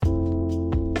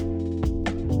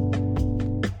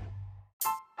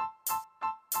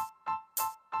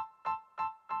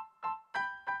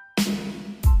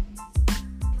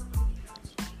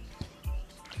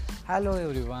Hello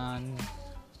everyone,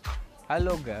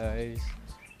 hello guys,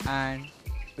 and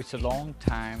it's a long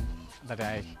time that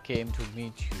I came to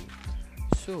meet you.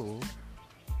 So,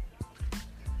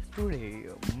 today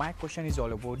my question is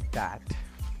all about that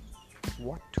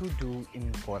what to do in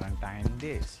quarantine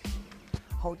days,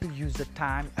 how to use the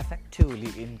time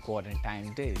effectively in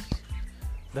quarantine days.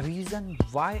 The reason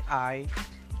why I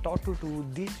thought to do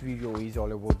this video is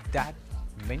all about that.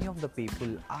 Many of the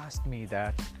people asked me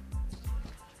that,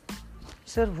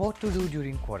 sir, what to do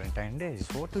during quarantine days,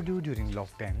 what to do during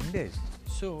lockdown days.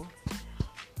 So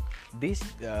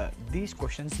these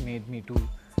questions made me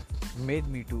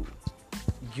to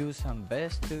give some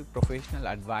best professional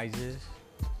advices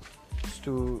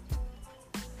to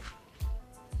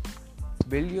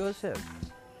build yourself.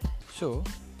 So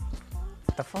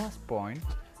the first point,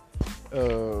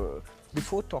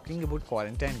 before talking about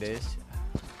quarantine days,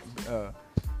 uh,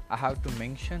 I have to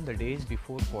mention the days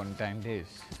before quarantine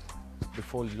days,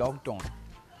 before lockdown.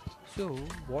 So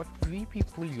what we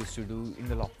people used to do in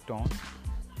the lockdown,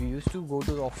 we used to go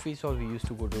to the office or we used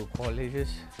to go to colleges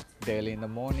daily in the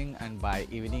morning, and by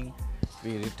evening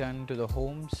we return to the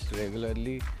homes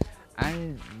regularly,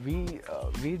 and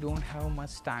we don't have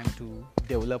much time to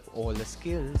develop all the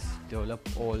skills, develop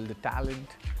all the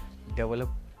talent, develop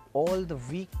all the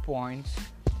weak points.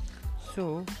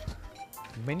 So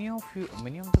many of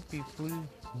the people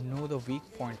know the weak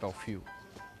point of you.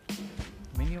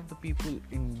 Many of the people,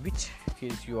 in which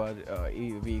case you are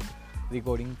weak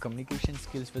regarding communication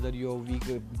skills, whether you are weak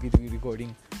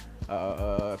regarding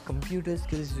computer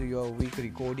skills, you are weak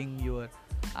regarding your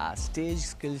stage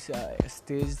skills,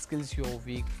 you are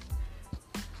weak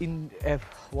in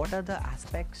what are the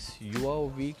aspects you are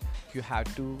weak. You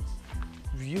have to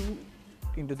view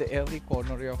into the every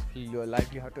corner of your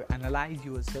life. You have to analyze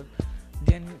yourself,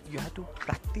 then you have to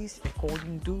practice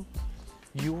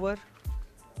your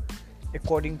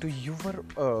according to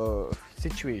your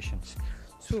situations.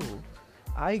 So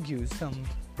I give some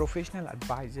professional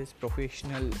advices,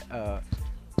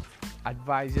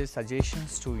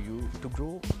 suggestions to you to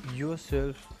grow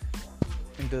yourself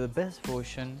into the best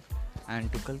version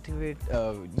and to cultivate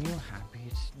new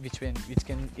habits which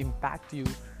can impact you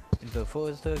in the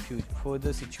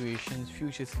further situations,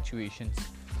 future situations.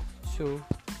 So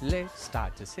let's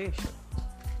start the session.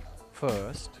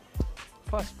 First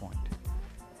point,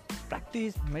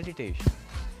 practice meditation.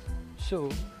 So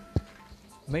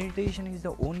meditation is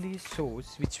the only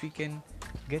source which we can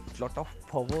get lot of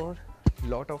power,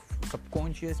 lot of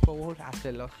subconscious power as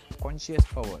well as conscious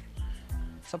power.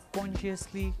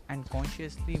 Subconsciously and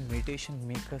consciously, meditation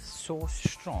makes us so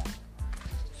strong.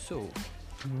 So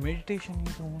meditation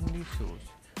is the only source,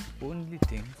 only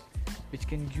thing which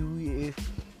can give you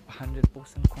a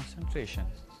 100% concentration.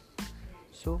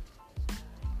 So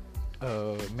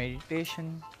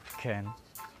meditation can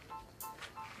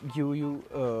give you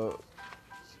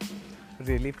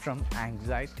relief from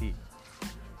anxiety,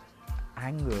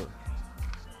 anger,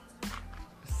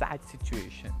 sad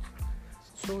situations.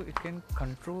 So it can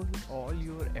control all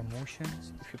your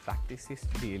emotions if you practice this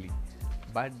daily.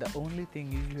 But the only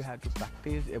thing is you have to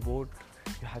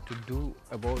you have to do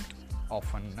about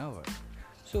half an hour.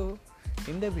 So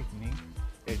in the beginning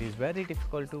it is very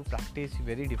difficult to practice,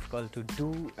 very difficult to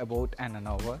do about an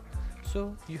hour.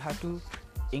 So you have to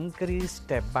increase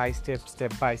step by step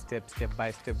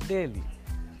daily.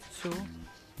 So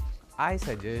I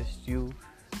suggest you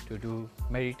to do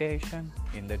meditation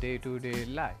in the day-to-day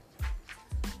life.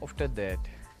 After that,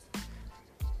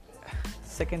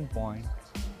 second point,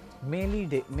 make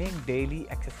daily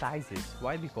exercises.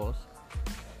 Why? Because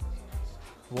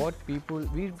we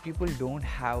people don't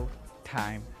have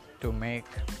time to make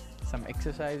some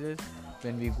exercises.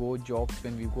 When we go jobs,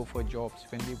 when we go for jobs,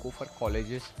 when we go for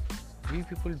colleges, we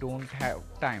people don't have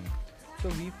time. So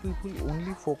we people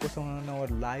only focus on our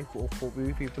life, or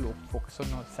we people focus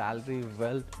on our salary,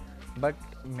 wealth. But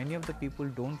many of the people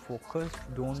don't focus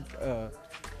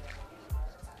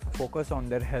on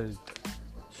their health.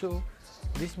 So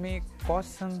this may cause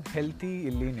some health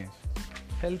illness.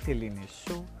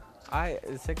 So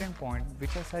second point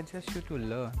which I suggest you to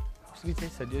learn, which I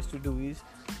suggest you to do, is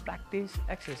practice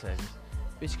exercises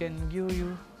which can give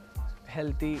you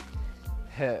healthy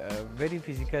very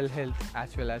physical health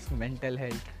as well as mental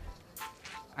health,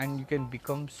 and you can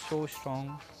become so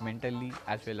strong mentally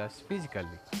as well as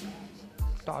physically.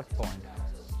 Third point,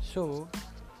 so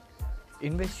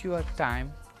invest your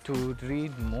time to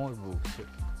read more books.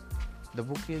 The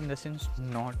book in the sense,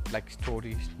 not like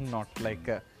stories, not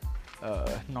like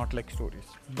stories,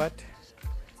 but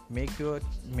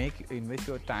invest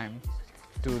your time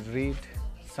to read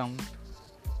some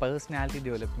personality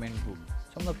development book.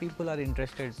 Some of the people are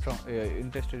interested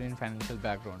in financial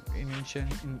background,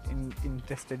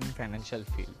 interested in financial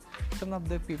field. Some of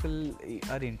the people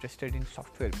are interested in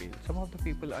software field. Some of the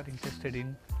people are interested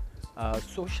in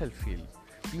social field.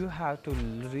 You have to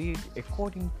read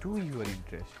according to your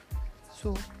interest.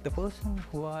 So the person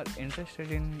who are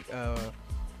interested in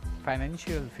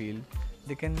financial field,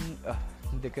 they can uh,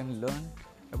 they can learn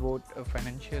about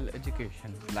financial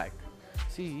education. Like,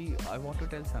 see, I want to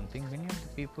tell something. Many of the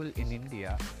people in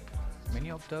India,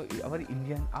 many of the our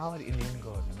Indian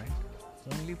government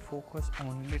only focus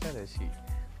on literacy.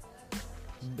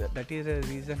 That is a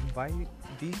reason why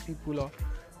these people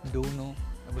don't know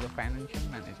about the financial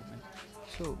management.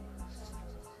 So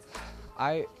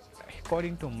I,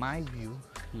 according to my view,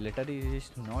 literacy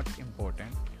is not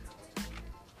important.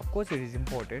 Of course, it is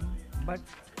important, but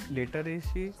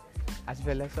literacy as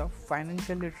well as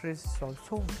financial literacy is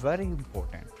also very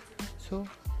important. So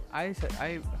I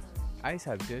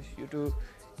suggest you to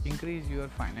increase your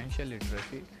financial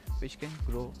literacy, which can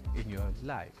grow in your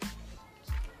life.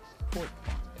 Fourth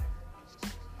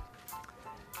point: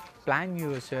 plan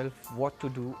yourself what to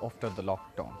do after the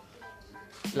lockdown.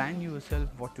 Plan yourself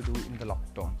what to do in the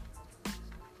lockdown,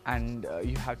 and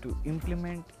you have to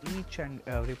implement each and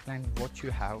every plan what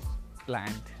you have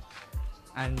planned,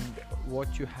 and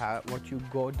what you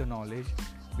got the knowledge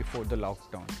before the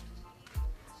lockdown.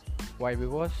 Why?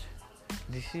 Because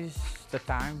this is the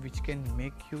time which can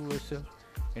make you yourself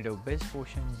into best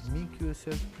portion, make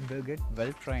yourself get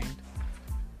well trained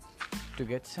to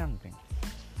get something.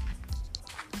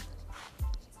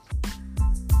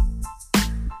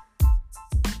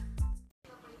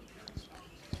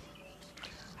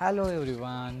 Hello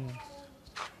everyone,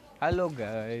 hello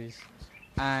guys,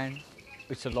 and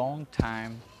it's a long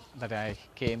time that I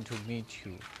came to meet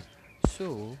you.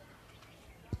 So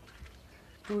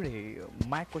today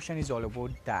my question is all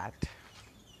about that: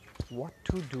 what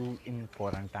to do in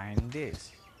quarantine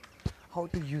days, how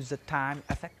to use the time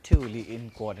effectively in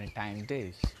quarantine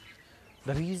days.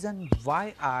 The reason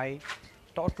why I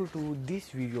thought to do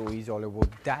this video is all about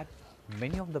that.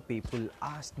 Many of the people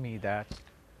asked me that,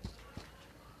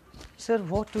 sir,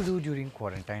 what to do during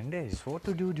quarantine days, what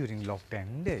to do during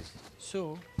lockdown days.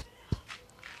 So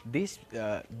these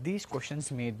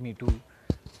questions made me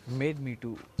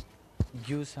to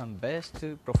give some best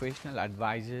professional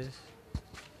advices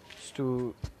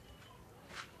to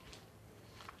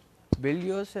build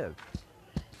yourself.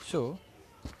 So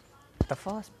the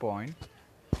first point,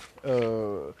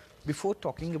 before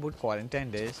talking about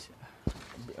quarantine days,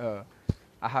 uh,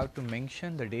 I have to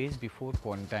mention the days before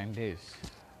quarantine days,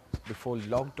 before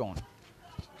lockdown.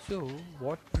 So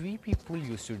what we people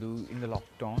used to do in the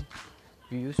lockdown,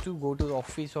 we used to go to the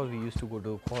office or we used to go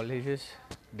to colleges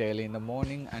daily in the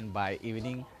morning, and by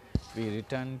evening we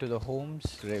return to the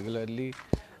homes regularly,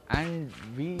 and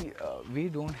we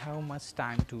don't have much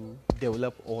time to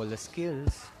develop all the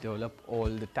skills, develop all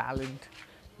the talent,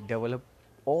 develop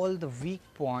all the weak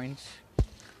points.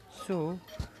 So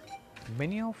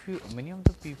many of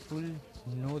the people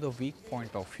know the weak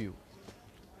point of you.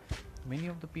 Many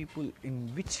of the people,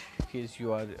 in which case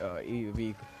you are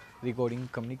weak regarding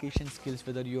communication skills,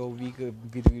 whether you are weak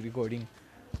regarding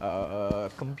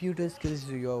computer skills,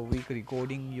 you are weak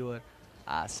regarding your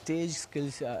stage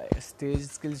skills,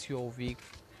 you are weak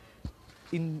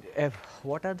in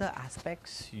what are the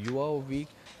aspects you are weak.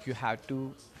 You have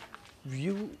to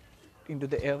view into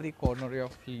the every corner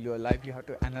of your life. You have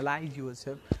to analyze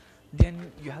yourself,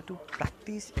 then you have to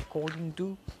practice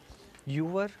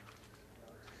your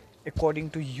according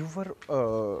to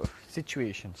your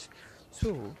situations.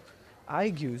 So I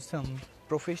give some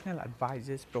professional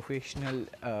advices,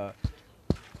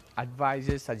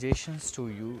 suggestions to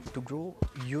you to grow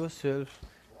yourself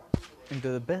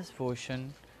into the best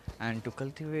version, and to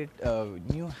cultivate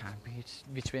new habits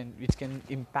which can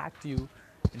impact you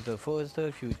in the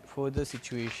further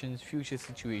situations, future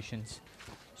situations.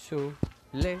 So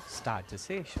let's start the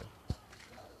session.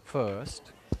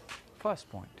 First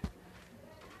point: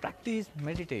 practice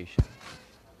meditation.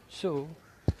 So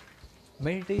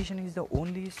meditation is the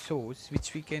only source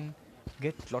which we can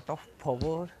get lot of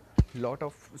power, lot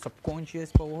of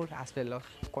subconscious power as well as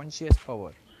conscious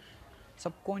power.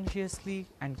 Subconsciously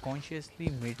and consciously,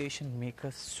 meditation makes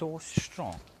us so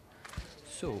strong.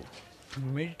 So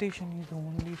meditation is the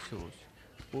only source,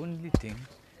 only thing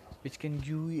which can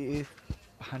give you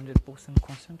a 100%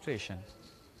 concentration.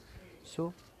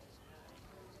 So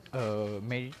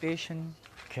meditation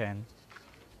can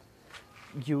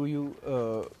give you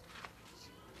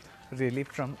relief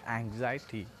from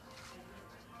anxiety,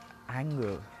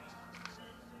 anger,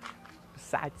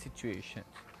 sad situations.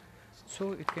 So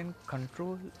it can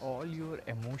control all your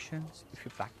emotions if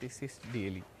you practice this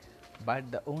daily.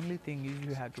 But the only thing is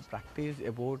you have to practice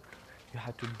about, you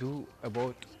have to do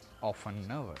about half an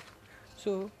hour.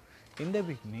 So in the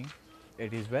beginning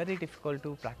it is very difficult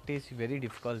to practice, very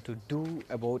difficult to do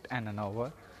about an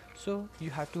hour. So you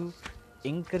have to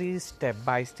increase step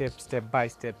by step, step by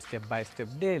step, step by step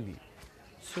daily.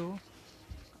 So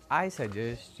I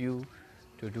suggest you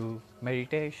to do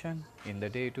meditation in the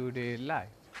day to day life.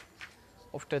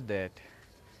 After that,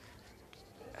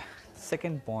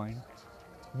 second point,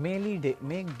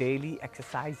 make daily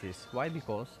exercises. Why?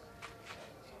 Because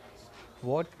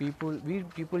we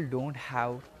people don't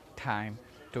have time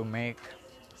to make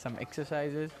some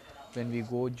exercises. When we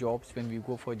go jobs, when we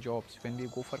go for jobs, when we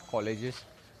go for colleges,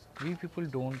 we people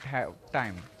don't have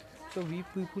time. So we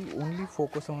people only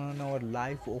focus on our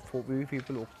life, or we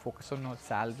people focus on our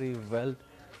salary, wealth,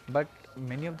 but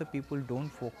many of the people don't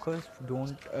focus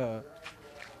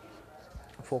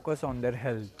on their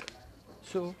health.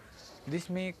 So this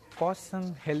may cause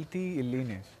some health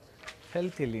illness.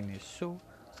 So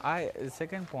I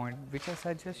second point which I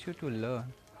suggest you to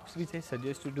learn, which I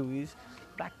suggest to do is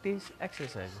practice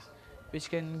exercises, which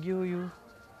can give you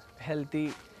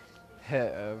healthy,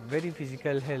 very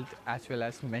physical health as well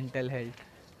as mental health,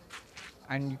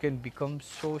 and you can become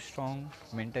so strong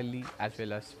mentally as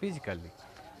well as physically.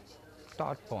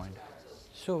 Third point.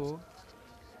 So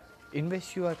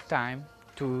invest your time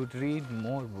to read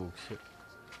more books.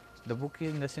 The book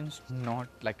in the sense not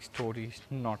like stories,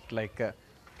 not like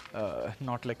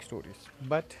stories,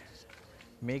 but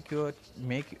make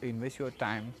invest your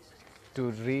time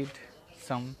to read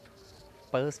some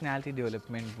personality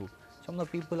development book. Some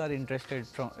of the people are interested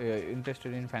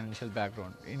in financial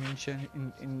background,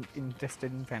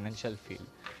 interested in financial field.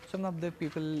 Some of the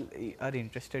people are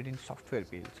interested in software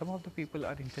field. Some of the people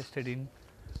are interested in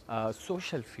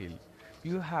social field.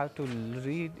 You have to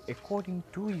read according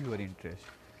to your interest.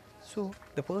 So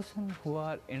the person who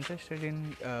are interested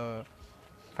in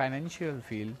financial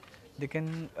field, they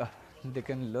can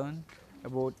learn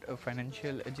about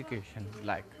financial education.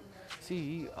 Like,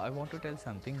 see, I want to tell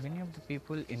something. Many of the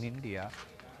people in India,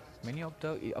 many of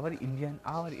the our Indian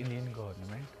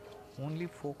government only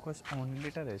focus on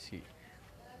literacy.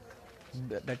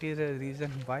 That is the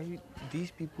reason why these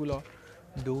people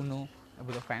don't know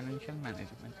about the financial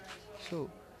management. So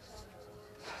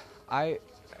I,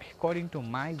 according to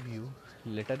my view,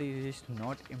 literacy is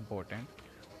not important.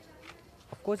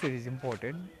 Of course, it is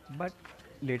important, but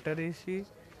literacy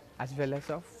as well as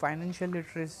financial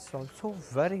literacy is also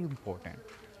very important.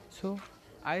 So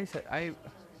I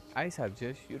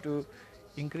suggest you to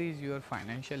increase your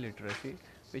financial literacy,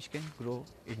 which can grow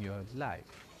in your life.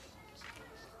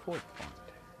 Fourth point,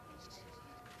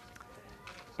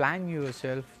 plan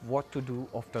yourself what to do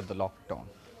after the lockdown.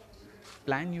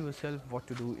 Plan yourself what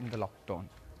to do in the lockdown,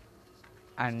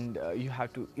 and you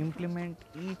have to implement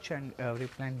each and every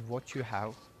plan what you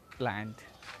have planned,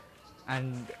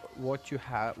 and what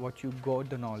you got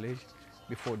the knowledge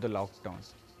before the lockdown.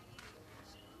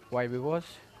 Why? Because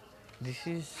this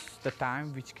is the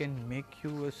time which can make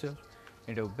you yourself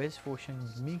in your best portion,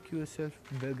 make yourself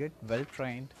get well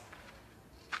trained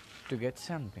to get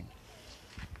something.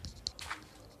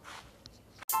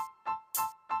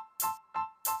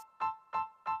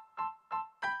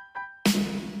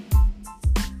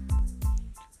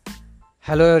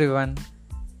 Hello everyone.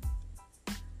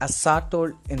 As Sar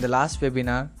told in the last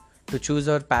webinar, to choose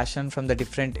our passion from the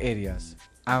different areas.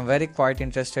 I am very quite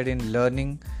interested in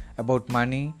learning about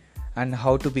money and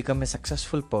how to become a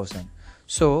successful person.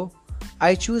 So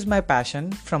I choose my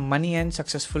passion from money and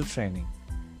successful training.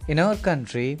 In our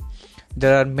country,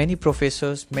 there are many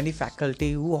professors, many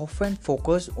faculty who often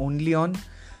focus only on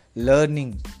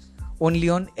learning, only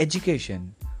on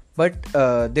education, but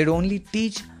they only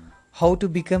teach how to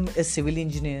become a civil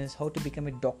engineer, how to become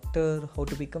a doctor, how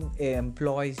to become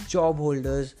employees, job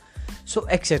holders, so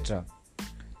etc.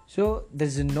 So there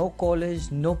is no college,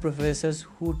 no professors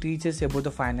who teaches about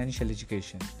the financial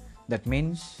education. That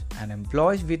means an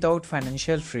employee without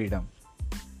financial freedom.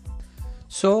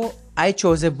 So I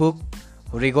chose a book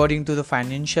regarding to the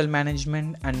financial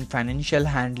management and financial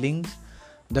handling.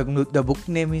 The book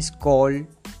name is called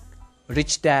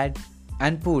Rich Dad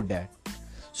and Poor Dad.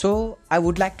 So I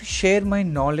would like to share my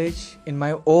knowledge in my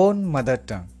own mother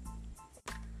tongue.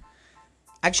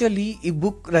 Actually, ఈ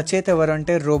book రచయిత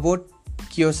ఎవరంటే Robert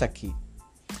Kiyosaki.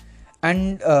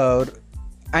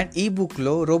 And ఈ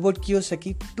బుక్లో Robert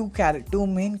Kiyosaki two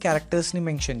main క్యారెక్టర్స్ని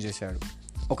mention చేశాడు.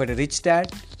 ఒకటి rich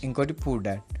dad, ఇంకోటి poor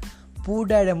dad. Poor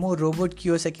dad ఏమో రోబోట్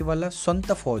కియోసకి వల్ల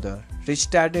సొంత ఫాదర్, రిచ్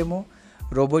డాడ్ ఏమో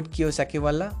రోబోట్ కియోసకి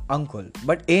వల్ల అంకుల్.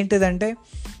 బట్ ఏంటిదంటే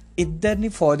ఇద్దరిని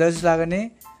ఫాదర్స్ లాగానే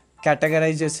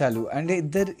కేటగరైజ్ చేశారు, అంటే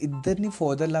ఇద్దరిని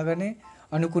ఫాదర్ లాగానే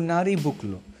అనుకున్నారు ఈ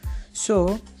బుక్లో. సో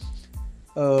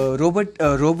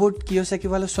రోబోట్ కియోసాకి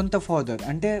వాళ్ళ సొంత ఫాదర్,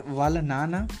 అంటే వాళ్ళ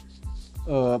నాన్న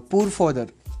పూర్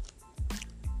ఫాదర్.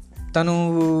 తను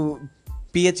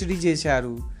పిహెచ్డి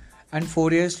చేశారు అండ్ 4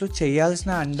 yearsలో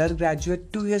చేయాల్సిన అండర్ గ్రాడ్యుయేట్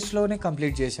 2 yearsలోనే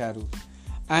కంప్లీట్ చేశారు.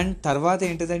 అండ్ తర్వాత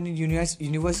ఏంటంటే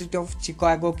యూనివర్సిటీ ఆఫ్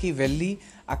చికాగోకి వెళ్ళి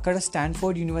అక్కడ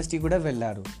స్టాన్ఫోర్డ్ యూనివర్సిటీ కూడా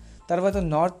వెళ్ళారు. తర్వాత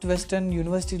నార్త్ వెస్టర్న్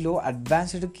యూనివర్సిటీలో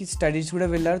అడ్వాన్స్డ్కి స్టడీస్ కూడా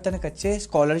వెళ్ళారు, తనకు వచ్చే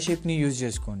స్కాలర్షిప్ని యూజ్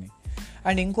చేసుకొని.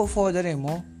 అండ్ ఇంకో ఫాదర్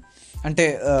ఏమో అంటే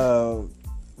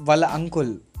వాళ్ళ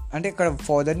అంకుల్, అంటే ఇక్కడ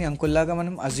ఫాదర్ని అంకుల్ లాగా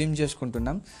మనం అజ్యూమ్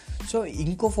చేసుకుంటున్నాం. సో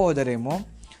ఇంకో ఫాదర్ ఏమో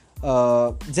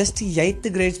జస్ట్ 8th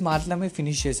grades మాత్రమే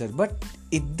ఫినిష్ చేశారు. బట్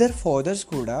ఇద్దరు ఫాదర్స్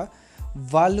కూడా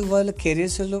వాళ్ళ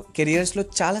కెరియర్స్లో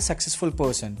చాలా సక్సెస్ఫుల్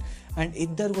పర్సన్. అండ్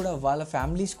ఇద్దరు కూడా వాళ్ళ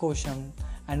ఫ్యామిలీస్ కోసం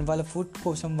అండ్ వాళ్ళ ఫుడ్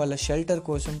కోసం, వాళ్ళ షెల్టర్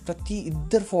కోసం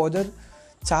ఇద్దరు ఫాదర్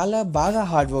చాలా బాగా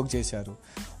హార్డ్ వర్క్ చేశారు.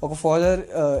 ఒక ఫాదర్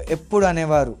ఎప్పుడు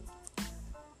అనేవారు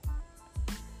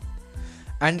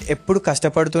అండ్ ఎప్పుడు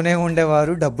కష్టపడుతూనే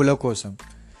ఉండేవారు డబ్బుల కోసం.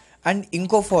 అండ్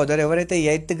ఇంకో ఫాదర్ ఎవరైతే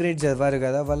 8th grade చదివారు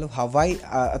కదా, వాళ్ళు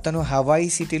అతను హవాయి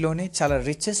సిటీలోనే చాలా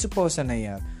రిచెస్ట్ పర్సన్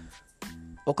అయ్యారు.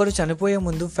 ఒకరు చనిపోయే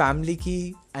ముందు ఫ్యామిలీకి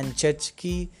అండ్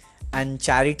చర్చ్కి అండ్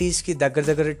చారిటీస్కి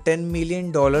దగ్గర $10 million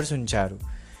ఉంచారు.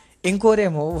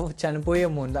 ఇంకోరేమో చనిపోయే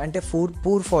ముందు, అంటే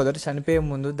పూర్ ఫాదర్ చనిపోయే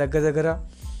ముందు దగ్గర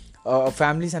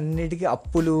ఫ్యామిలీస్ అన్నిటికీ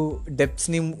అప్పులు,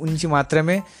 డెప్స్ని ఉంచి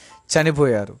మాత్రమే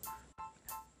చనిపోయారు.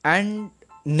 అండ్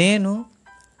నేను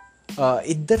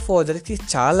ఇద్దరు ఫాదర్కి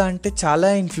చాలా అంటే చాలా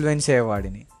ఇన్ఫ్లుయెన్స్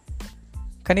అయ్యేవాడిని.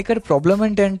 కానీ ఇక్కడ ప్రాబ్లం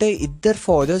ఏంటంటే ఇద్దరు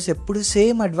ఫాదర్స్ ఎప్పుడు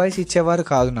సేమ్ అడ్వైస్ ఇచ్చేవారు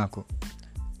కాదు నాకు.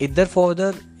 ఇద్దరు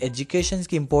ఫాదర్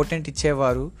ఎడ్యుకేషన్స్కి ఇంపార్టెంట్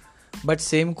ఇచ్చేవారు, బట్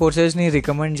సేమ్ కోర్సెస్ని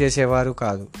రికమెండ్ చేసేవారు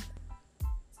కాదు.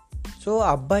 సో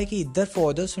అబ్బాయికి ఇద్దరు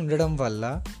ఫాదర్స్ ఉండడం వల్ల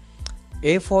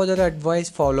ఏ ఫాదర్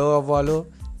అడ్వైస్ ఫాలో అవ్వాలో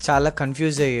చాలా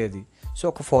కన్ఫ్యూజ్ అయ్యేది. సో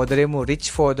ఒక ఫాదర్ ఏమో రిచ్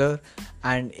ఫాదర్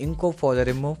అండ్ ఇంకో ఫాదర్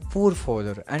ఏమో poor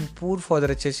father. And poor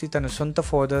father వచ్చేసి తన సొంత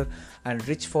ఫాదర్ అండ్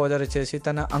రిచ్ ఫాదర్ వచ్చేసి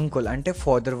తన అంకుల్, అంటే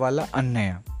ఫాదర్ వాళ్ళ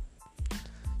అన్నయ్య.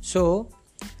 సో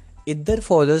ఇద్దరు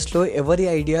ఫాదర్స్లో ఎవరి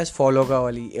ఐడియాస్ ఫాలో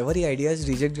కావాలి, ఎవరి ఐడియాస్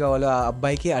రిజెక్ట్ కావాలో ఆ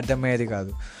అబ్బాయికి అర్థమయ్యేది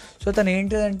కాదు. సో తను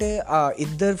ఏంటంటే ఆ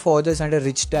ఇద్దరు ఫాదర్స్, అంటే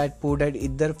రిచ్ డాడ్, పూర్ డాడ్,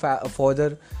 ఇద్దరు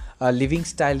ఫాదర్ లివింగ్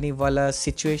స్టైల్ని, వాళ్ళ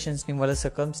సిచ్యువేషన్స్ని, వాళ్ళ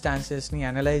సర్కమ్స్టాన్సెస్ని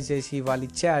అనలైజ్ చేసి వాళ్ళు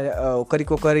ఇచ్చే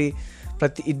ఒకరికొకరి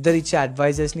ఇద్దరు ఇచ్చే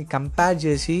అడ్వైజెస్ని కంపేర్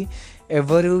చేసి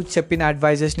ఎవరు చెప్పిన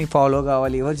అడ్వైజెస్ని ఫాలో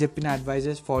కావాలి, ఎవరు చెప్పిన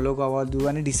అడ్వైజెస్ ఫాలో కావద్దు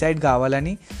అని డిసైడ్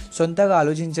కావాలని సొంతగా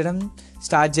ఆలోచించడం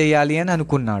స్టార్ట్ చేయాలి అని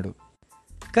అనుకున్నాడు.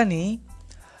 కానీ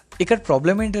ఇక్కడ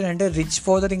ప్రాబ్లం ఏంటంటే రిచ్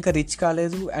ఫాదర్ ఇంకా రిచ్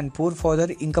కాలేదు అండ్ పూర్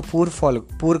ఫాదర్ ఇంకా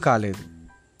పూర్ కాలేదు.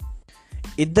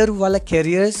 ఇద్దరు వాళ్ళ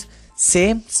కెరియర్స్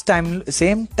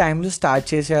సేమ్ టైంలో స్టార్ట్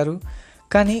చేశారు.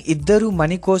 కానీ ఇద్దరు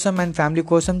మనీ కోసం అండ్ ఫ్యామిలీ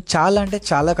కోసం చాలా అంటే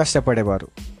చాలా కష్టపడేవారు.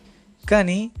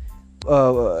 కానీ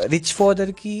రిచ్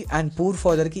ఫాదర్కి అండ్ పూర్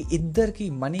ఫాదర్కి ఇద్దరికి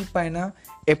మనీ పైన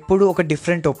ఎప్పుడు ఒక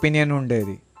డిఫరెంట్ ఒపీనియన్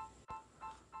ఉండేది.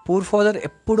 పూర్ ఫాదర్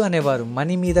ఎప్పుడు అనేవారు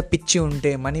మనీ మీద పిచ్చి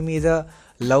ఉంటే, మనీ మీద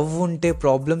లవ్ ఉంటే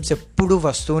ప్రాబ్లమ్స్ ఎప్పుడు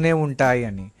వస్తూనే ఉంటాయి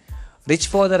అని. రిచ్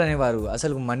ఫాదర్ అనేవారు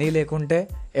అసలు మనీ లేకుంటే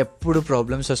ఎప్పుడు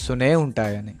ప్రాబ్లమ్స్ వస్తూనే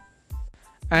ఉంటాయని.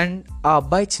 అండ్ ఆ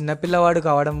అబ్బాయి చిన్నపిల్లవాడు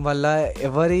కావడం వల్ల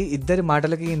ఇద్దరి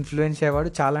మాటలకి ఇన్ఫ్లుయెన్స్ అయ్యేవాడు,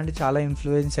 చాలా అంటే చాలా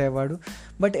ఇన్ఫ్లుయెన్స్ అయ్యేవాడు.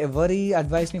 బట్ ఎవరి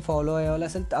అడ్వైస్ని ఫాలో అయ్యేవాళ్ళు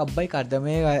అసలు ఆ అబ్బాయికి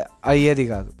అర్థమే అయ్యేది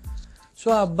కాదు. సో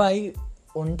ఆ అబ్బాయి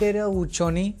ఒంటరిగా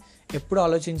కూర్చొని ఎప్పుడు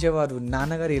ఆలోచించేవారు,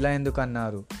 నాన్నగారు ఇలా ఎందుకు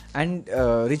అన్నారు, అండ్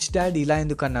రిచ్ డాడ్ ఇలా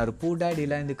ఎందుకు అన్నారు, పూర్ డాడ్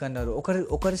ఇలా ఎందుకు అన్నారు,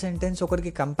 ఒకరి సెంటెన్స్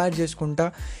ఒకరికి కంపేర్ చేసుకుంటా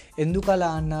ఎందుకు అలా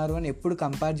అన్నారు అని ఎప్పుడు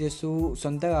కంపేర్ చేస్తూ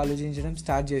సొంతగా ఆలోచించడం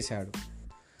స్టార్ట్ చేశాడు.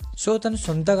 సో తను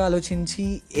సొంతగా ఆలోచించి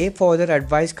ఏ ఫాదర్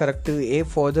అడ్వైస్ కరెక్ట్, ఏ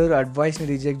ఫాదర్ అడ్వైస్ని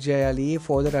రిజెక్ట్ చేయాలి, ఏ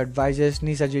ఫాదర్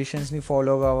అడ్వైజెస్ని సజెషన్స్ని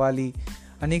ఫాలో కావాలి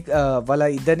అని వాళ్ళ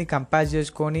ఇద్దరిని కంపేర్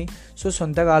చేసుకొని సో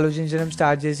సొంతగా ఆలోచించడం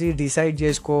స్టార్ట్ చేసి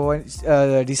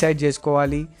డిసైడ్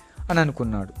చేసుకోవాలి అని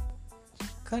అనుకున్నాడు.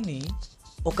 కానీ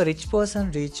ఒక రిచ్ పర్సన్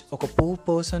రిచ్, ఒక పూర్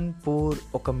పర్సన్ పూర్,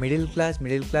 ఒక మిడిల్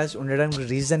క్లాస్ ఉండడానికి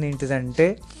రీజన్ ఏంటిదంటే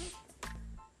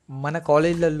మన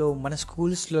కాలేజ్లలో, మన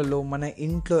స్కూల్స్లలో, మన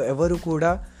ఇంట్లో ఎవరు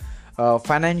కూడా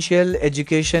ఫైనాన్షియల్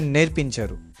ఎడ్యుకేషన్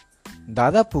నేర్పించరు.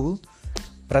 దాదాపు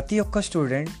ప్రతి ఒక్క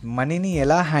స్టూడెంట్ మనీని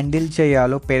ఎలా హ్యాండిల్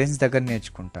చేయాలో పేరెంట్స్ దగ్గర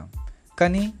నేర్చుకుంటాం.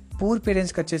 కానీ పూర్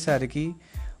పేరెంట్స్కి వచ్చేసరికి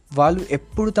వాళ్ళు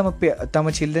ఎప్పుడు తమ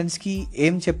చిల్డ్రన్స్కి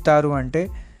ఏం చెప్తారు అంటే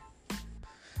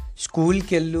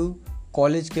స్కూల్కి వెళ్ళు,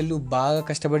 కాలేజ్కి వెళ్ళు, బాగా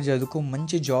కష్టపడి చదువుకో,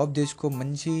 మంచి జాబ్ తీసుకో,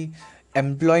 మంచి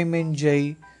ఎంప్లాయ్మెంట్ చేయి,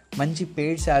 మంచి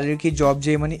పెయిడ్ శాలరీకి జాబ్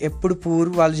చేయమని ఎప్పుడు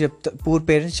పూర్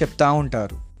పేరెంట్స్ చెప్తూ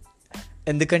ఉంటారు.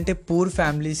 ఎందుకంటే పూర్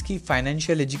ఫ్యామిలీస్కి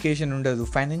ఫైనాన్షియల్ ఎడ్యుకేషన్ ఉండదు,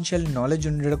 ఫైనాన్షియల్ నాలెడ్జ్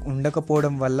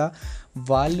ఉండకపోవడం వల్ల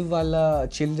వాళ్ళు వాళ్ళ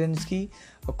చిల్డ్రన్స్కి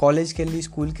కాలేజ్కి వెళ్ళి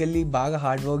స్కూల్కి వెళ్ళి బాగా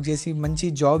హార్డ్ వర్క్ చేసి మంచి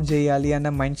జాబ్ చేయాలి అన్న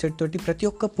మైండ్ సెట్ తోటి ప్రతి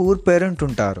ఒక్క పూర్ పేరెంట్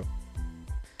ఉంటారు.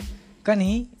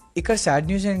 కానీ ఇక్కడ సాడ్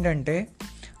న్యూస్ ఏంటంటే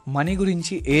మనీ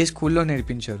గురించి ఏ స్కూల్లో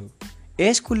నేర్పించరు. ఏ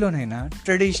స్కూల్లోనైనా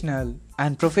ట్రెడిషనల్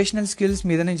అండ్ ప్రొఫెషనల్ స్కిల్స్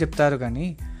మీదనే చెప్తారు, కానీ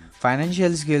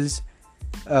ఫైనాన్షియల్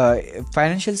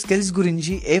స్కిల్స్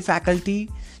గురించి ఏ ఫ్యాకల్టీ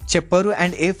చెప్పరు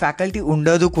అండ్ ఏ ఫ్యాకల్టీ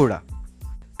ఉండదు కూడా.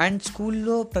 అండ్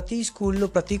ప్రతి స్కూల్లో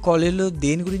ప్రతి కాలేజ్లో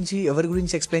దేని గురించి ఎవరి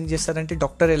గురించి ఎక్స్ప్లెయిన్ చేస్తారంటే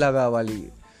డాక్టర్ ఎలా కావాలి,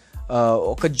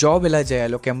 ఒక జాబ్ ఎలా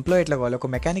చేయాలి, ఒక ఎంప్లాయ్ ఎట్లా కావాలి, ఒక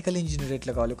మెకానికల్ ఇంజనీర్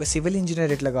ఎట్లా కావాలి, ఒక సివిల్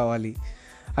ఇంజనీర్ ఎట్లా కావాలి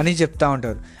అని చెప్తూ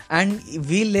ఉంటారు. అండ్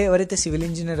వీళ్ళే ఎవరైతే సివిల్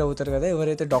ఇంజనీర్ అవుతారు కదా,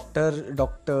 ఎవరైతే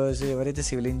డాక్టర్స్, ఎవరైతే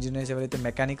సివిల్ ఇంజనీర్స్, ఎవరైతే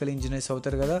మెకానికల్ ఇంజనీర్స్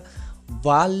అవుతారు కదా,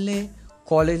 వాళ్ళే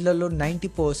కాలేజ్లలో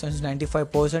 90%,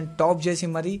 95% టాప్ చేసి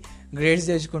మరీ గ్రేడ్స్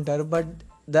తెచ్చుకుంటారు. But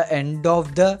the end of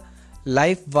the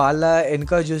life వాళ్ళ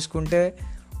వెనుక చూసుకుంటే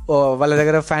వాళ్ళ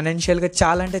దగ్గర ఫైనాన్షియల్గా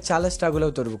చాలా అంటే చాలా స్ట్రగుల్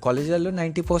అవుతారు. కాలేజీలలో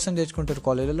 90% తెచ్చుకుంటారు,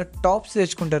 కాలేజీలలో టాప్స్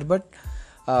తెచ్చుకుంటారు, బట్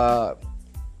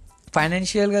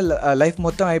ఫైనాన్షియల్గా లైఫ్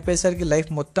మొత్తం అయిపోయేసరికి లైఫ్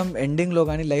మొత్తం ఎండింగ్లో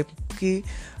కానీ లైఫ్కి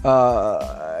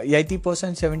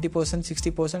 80%, 70%,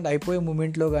 60% అయిపోయే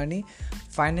మూమెంట్లో కానీ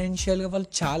ఫైనాన్షియల్గా వాళ్ళు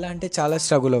చాలా అంటే చాలా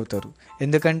స్ట్రగుల్ అవుతారు.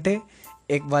 ఎందుకంటే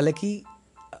వాళ్ళకి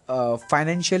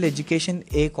ఫైనాన్షియల్ ఎడ్యుకేషన్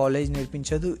ఏ కాలేజ్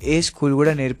నేర్పించదు, ఏ స్కూల్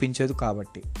కూడా నేర్పించదు.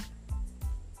 కాబట్టి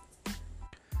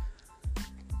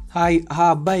ఆ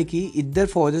అబ్బాయికి ఇద్దరు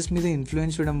ఫాదర్స్ మీద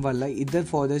ఇన్ఫ్లుయెన్స్ ఉండడం వల్ల ఇద్దరు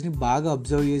ఫాదర్స్ని బాగా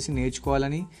అబ్జర్వ్ చేసి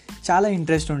నేర్చుకోవాలని చాలా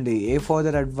ఇంట్రెస్ట్ ఉంది. ఏ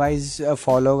ఫాదర్ అడ్వైజ్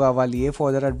ఫాలో కావాలి, ఏ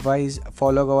ఫాదర్ అడ్వైజ్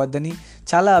ఫాలో కావద్దని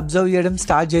చాలా అబ్జర్వ్ చేయడం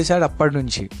స్టార్ట్ చేశాడు అప్పటి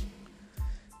నుంచి.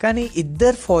 కానీ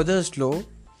ఇద్దరు ఫాదర్స్లో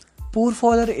పూర్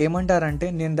ఫాదర్ ఏమంటారంటే,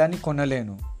 నేను దాన్ని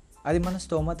కొనలేను, అది మన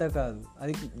స్తోమత కాదు,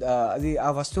 అది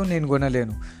ఆ వస్తువు నేను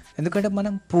కొనలేను ఎందుకంటే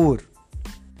మనం పూర్.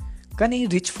 కానీ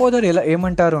రిచ్ ఫాదర్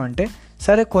ఏమంటారు అంటే,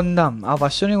 సరే కొందాం, ఆ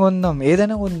వస్తువుని కొందాం,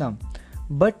 ఏదైనా కొందాం,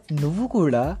 బట్ నువ్వు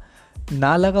కూడా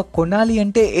నాలాగా కొనాలి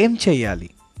అంటే ఏం చెయ్యాలి.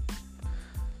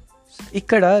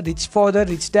 ఇక్కడ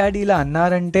రిచ్ డాడీ ఇలా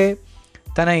అన్నారంటే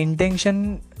తన ఇంటెన్షన్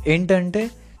ఏంటంటే,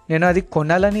 నేను అది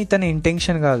కొనాలని తన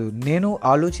ఇంటెన్షన్ కాదు, నేను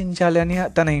ఆలోచించాలి అని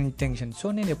తన ఇంటెన్షన్. సో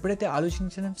నేను ఎప్పుడైతే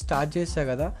ఆలోచించడం స్టార్ట్ చేస్తా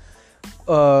కదా,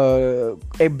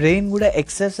 బ్రెయిన్ కూడా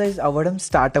ఎక్సర్సైజ్ అవ్వడం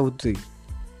స్టార్ట్ అవుతుంది.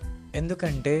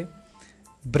 ఎందుకంటే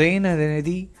బ్రెయిన్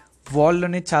అనేది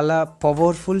వరల్డ్లోనే చాలా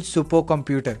powerful super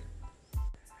computer.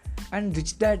 And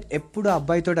rich dad ఎప్పుడు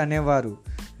అబ్బాయితో అనేవారు,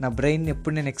 నా బ్రెయిన్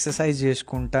ఎప్పుడు నేను ఎక్సర్సైజ్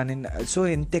చేసుకుంటా, సో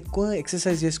ఎంత ఎక్కువ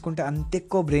ఎక్సర్సైజ్ చేసుకుంటే అంత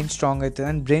ఎక్కువ బ్రెయిన్ స్ట్రాంగ్ అవుతుంది,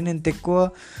 అండ్ బ్రెయిన్ ఎంత ఎక్కువ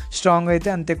స్ట్రాంగ్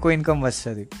అయితే అంత ఎక్కువ ఇన్కమ్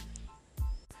వస్తుంది.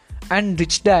 And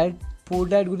rich dad poor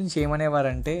dad గురించి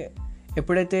ఏమనేవారంటే,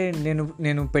 ఎప్పుడైతే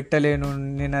నేను పెట్టలేను,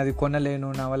 నేను అది కొనలేను,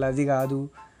 నా వల్ల అది కాదు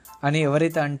అని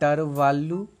ఎవరైతే అంటారో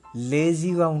వాళ్ళు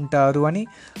లేజీగా ఉంటారు అని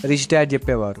రిచ్ డాడ్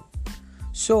చెప్పేవారు.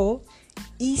 సో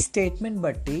ఈ స్టేట్మెంట్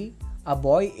బట్టి ఆ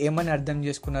బాయ్ ఏమని అర్థం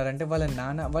చేసుకున్నారంటే,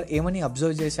 వాళ్ళు ఏమని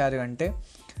అబ్జర్వ్ చేశారు అంటే,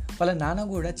 వాళ్ళ నాన్న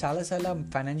కూడా చాలాసార్లు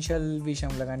ఫైనాన్షియల్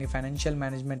విషయంలో కానీ, ఫైనాన్షియల్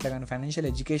మేనేజ్మెంట్లో కానీ, ఫైనాన్షియల్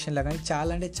ఎడ్యుకేషన్లో కానీ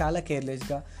చాలా అంటే చాలా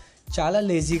కేర్లెస్గా, చాలా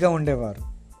లేజీగా ఉండేవారు.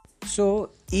 సో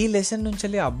ఈ లెసన్ నుంచి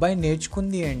వెళ్ళి అబ్బాయి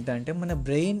నేర్చుకుంది ఏంటంటే, మన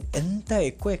బ్రెయిన్ ఎంత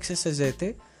ఎక్కువ ఎక్సర్సైజ్ అయితే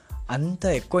అంత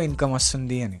ఎక్కువ ఇన్కమ్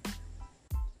వస్తుంది అని.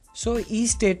 సో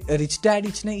రిచ్ డాడ్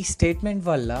ఇచ్చిన ఈ స్టేట్మెంట్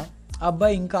వల్ల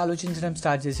అబ్బాయి ఇంకా ఆలోచించడం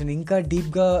స్టార్ట్ చేసిండు, ఇంకా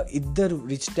డీప్గా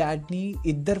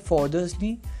ఇద్దరు ఫాదర్స్ని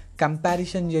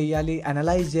కంపారిజన్ చేయాలి,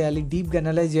 అనలైజ్ చేయాలి, డీప్గా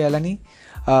అనలైజ్ చేయాలని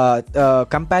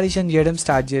కంపారిజన్ చేయడం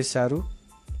స్టార్ట్ చేశారు.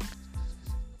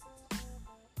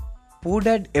 పూర్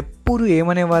డాడ్ ఎప్పుడు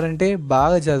ఏమనేవారంటే,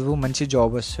 బాగా చదువు మంచి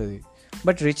జాబ్ వస్తుంది,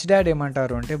 బట్ రిచ్ డాడ్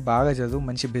ఏమంటారు అంటే, బాగా చదువు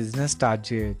మంచి బిజినెస్ స్టార్ట్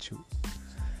చేయొచ్చు.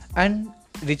 అండ్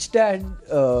రిచ్ డాడ్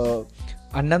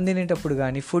అన్నం తినేటప్పుడు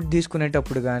కానీ, ఫుడ్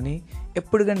తీసుకునేటప్పుడు కానీ,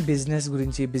 ఎప్పుడు కానీ బిజినెస్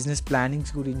గురించి, బిజినెస్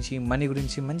ప్లానింగ్స్ గురించి, మనీ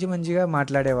గురించి మంచిగా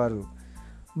మాట్లాడేవారు.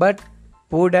 బట్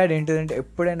పూర్ డాడ్ ఏంటంటే,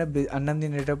 ఎప్పుడైనా అన్నం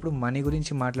తినేటప్పుడు మనీ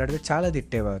గురించి మాట్లాడితే చాలా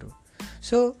తిట్టేవారు.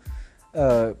 సో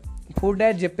పూర్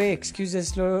డాడ్ చెప్పే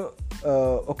ఎక్స్క్యూజెస్లో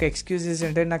ఒక ఎక్స్క్యూజెస్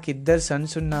అంటే, నాకు ఇద్దరు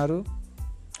సన్స్ ఉన్నారు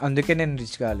అందుకే నేను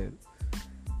రిచ్ కాలేదు.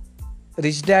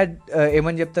 రిచ్ డాడ్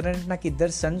ఏమని చెప్తారంటే, నాకు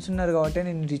ఇద్దరు సన్స్ ఉన్నారు కాబట్టి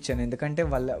నేను రిచ్ అని, ఎందుకంటే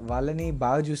వాళ్ళని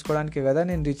బాగా చూసుకోవడానికే కదా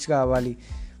నేను రిచ్ కావాలి,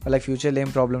 వాళ్ళ ఫ్యూచర్లో ఏం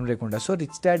ప్రాబ్లం లేకుండా. సో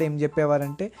రిచ్ డాడ్ ఏం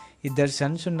చెప్పేవారంటే, ఇద్దరు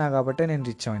సన్స్ ఉన్నా కాబట్టి నేను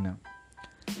రిచ్ అయినా.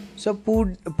 సో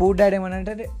పూర్ డాడ్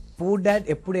ఏమనంటే, పూర్ డాడ్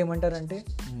ఎప్పుడు ఏమంటారంటే,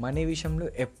 మనీ విషయంలో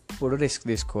ఎప్పుడు రిస్క్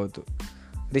తీసుకోవద్దు.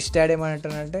 రిచ్ డాడ్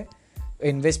ఏమంటారంటే,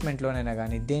 ఇన్వెస్ట్మెంట్లోనైనా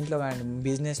కానీ, దేంట్లో కానీ,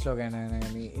 బిజినెస్లోనైనా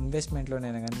కానీ,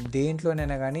 ఇన్వెస్ట్మెంట్లోనైనా కానీ,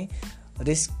 దేంట్లోనైనా కానీ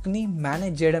రిస్క్ని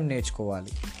మేనేజ్ చేయడం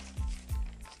నేర్చుకోవాలి.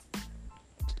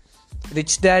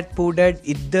 రిచ్ డాడ్ పూర్ డాడ్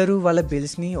ఇద్దరు వాళ్ళ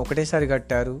బిల్స్ని ఒకటేసారి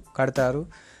కడతారు.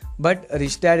 బట్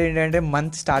రిచ్ డాడ్ ఏంటంటే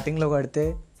మంత్ స్టార్టింగ్లో కడితే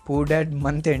పూర్ డాడ్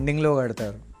మంత్ ఎండింగ్లో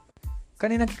కడతారు.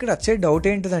 కానీ నాకు ఇక్కడ వచ్చే డౌట్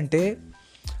ఏంటిదంటే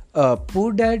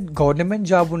పూర్ డాడ్ గవర్నమెంట్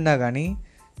జాబ్ ఉన్నా కానీ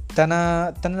తన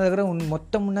దగ్గర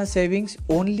మొత్తం ఉన్న సేవింగ్స్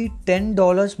ఓన్లీ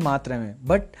 $10 మాత్రమే.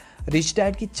 బట్ రిచ్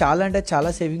డాడ్కి చాలా అంటే చాలా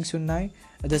సేవింగ్స్ ఉన్నాయి.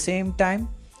 అట్ ద సేమ్ టైం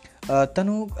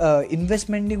తను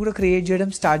ఇన్వెస్ట్మెంట్ని కూడా క్రియేట్ చేయడం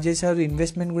స్టార్ట్ చేశారు,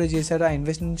 ఇన్వెస్ట్మెంట్ కూడా చేశారు. ఆ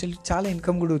ఇన్వెస్ట్మెంట్ నుంచి చాలా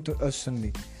ఇన్కమ్ కూడా వస్తుంది.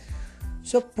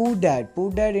 సో పూర్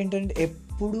డాడ్ ఏంటంటే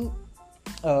ఎప్పుడు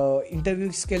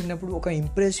ఇంటర్వ్యూస్కి వెళ్ళినప్పుడు ఒక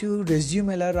ఇంప్రెసివ్ రెజ్యూమ్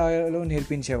ఎలా రాయాలో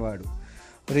నేర్పించేవాడు.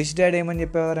 రిచ్ డాడ్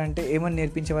ఏమని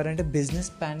నేర్పించేవారంటే బిజినెస్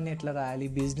ప్లాన్ని ఎట్లా రాయాలి,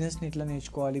 బిజినెస్ని ఎట్లా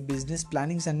నేర్చుకోవాలి, బిజినెస్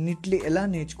ప్లానింగ్స్ అన్నిట్లు ఎలా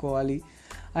నేర్చుకోవాలి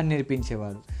అని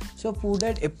నేర్పించేవారు. సో పూర్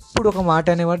డాడ్ ఎప్పుడు ఒక మాట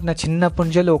అనేవారు, నా చిన్నప్పటి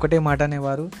నుంచి ఒకటే మాట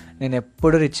అనేవారు, నేను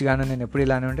ఎప్పుడు రిచ్ గాను, నేను ఎప్పుడు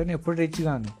ఇలానే ఉంటే నేను ఎప్పుడు రిచ్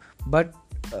గాను. బట్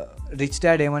రిచ్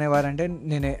డాడ్ ఏమనేవారంటే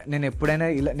నేను ఎప్పుడైనా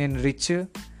ఇలా నేను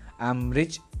ఐఎమ్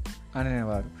రిచ్ అని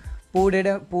అనేవారు.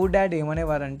 పూర్ డాడ్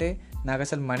ఏమనేవారంటే నాకు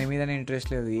అసలు మనీ మీదనే ఇంట్రెస్ట్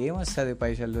లేదు, ఏమొస్తుంది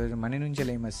పైసలు, మనీ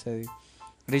నుంచి ఏమొస్తుంది.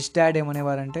 Rich dad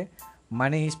ఏమనేవారంటే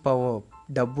money is power,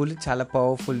 డబ్బులు చాలా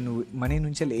పవర్ఫుల్, నువ్వు మనీ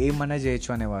నుంచి ఏమన్నా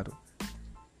చేయొచ్చు అనేవారు.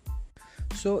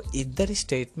 సో ఇద్దరి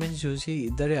స్టేట్మెంట్స్ చూసి,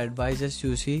 ఇద్దరి అడ్వైజెస్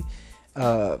చూసి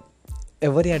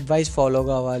ఎవరి అడ్వైస్ ఫాలో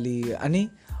కావాలి అని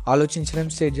ఆలోచించడం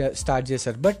స్టార్ట్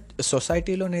చేశారు. బట్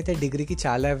సొసైటీలోనైతే డిగ్రీకి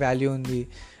చాలా వాల్యూ ఉంది.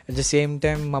 అట్ ద సేమ్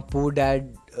టైం మా పూర్ డాడ్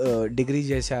డిగ్రీ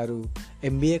చేశారు,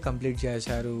 MBA కంప్లీట్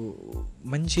చేశారు,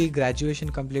 మంచి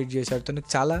గ్రాడ్యుయేషన్ కంప్లీట్ చేశారు, తనకు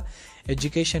చాలా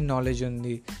ఎడ్యుకేషన్ నాలెడ్జ్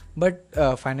ఉంది. బట్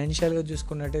ఫైనాన్షియల్గా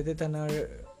చూసుకున్నట్టయితే తన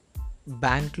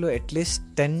బ్యాంక్లో అట్లీస్ట్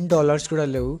 $10 కూడా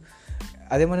లేవు.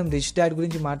 అదే మనం రిచ్ డాడ్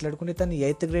గురించి మాట్లాడుకుంటే తను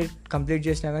 8th grade కంప్లీట్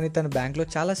చేసినా కానీ తన బ్యాంక్లో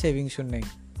చాలా సేవింగ్స్ ఉన్నాయి.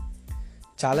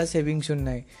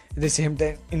 At the same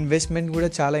time investment కూడా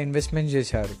చాలా ఇన్వెస్ట్మెంట్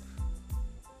చేశారు.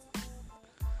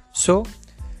 సో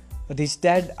రిచ్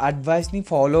డాడ్ అడ్వైస్ని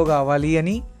ఫాలో కావాలి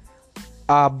అని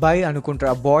ఆ బాయ్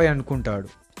అనుకుంటాడు.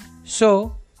 సో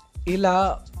ఇలా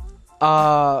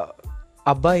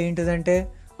ఆ బాయ్ ఏంటిదంటే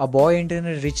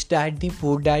రిచ్ డాడ్ని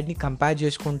పూర్ డాడ్ని కంపేర్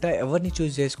చేసుకుంటా ఎవరిని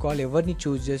చూస్ చేసుకోవాలి, ఎవరిని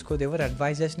చూస్ చేసుకోవద్దు, ఎవరి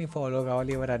అడ్వైజర్స్ని ఫాలో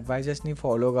కావాలి, ఎవరి అడ్వైజర్స్ని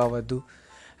ఫాలో కావద్దు.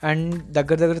 అండ్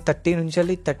దగ్గర 30 నుంచి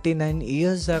 39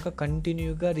 years దాకా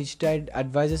కంటిన్యూగా రిచ్ డాడ్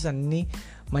అడ్వైజర్స్ అన్నీ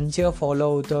మంచిగా ఫాలో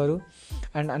అవుతారు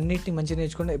అండ్ అన్నిటిని మంచిగా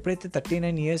నేర్చుకుంటారు. ఎప్పుడైతే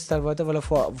 39 years తర్వాత వాళ్ళ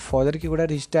ఫాదర్కి కూడా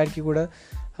రిచ్ డాడ్కి కూడా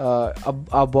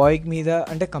ఆ బాయ్కి మీద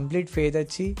అంటే కంప్లీట్ ఫెయిత్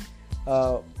వచ్చి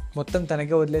మొత్తం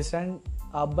తనకే వదిలేస్తాడు. అండ్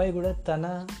ఆ అబ్బాయి కూడా తన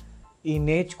ఈ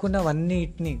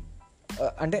నేర్చుకున్నవన్నిటిని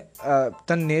అంటే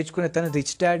తన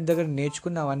రిచ్ డాడ్ దగ్గర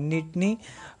నేర్చుకున్నవన్నిటిని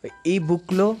ఈ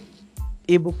బుక్లో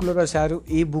రాశారు.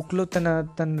 ఈ బుక్లో తన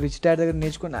రిచ్ డాడ్ దగ్గర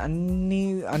నేర్చుకున్న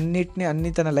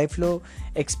అన్ని తన లైఫ్లో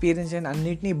ఎక్స్పీరియన్స్ అయిన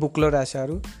అన్నిటినీ ఈ బుక్లో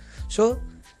రాశారు. So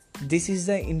this is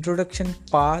the introduction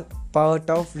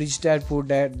part of rich dad poor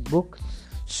dad book.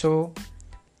 So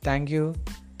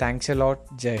thanks a lot.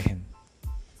 జై హింద్.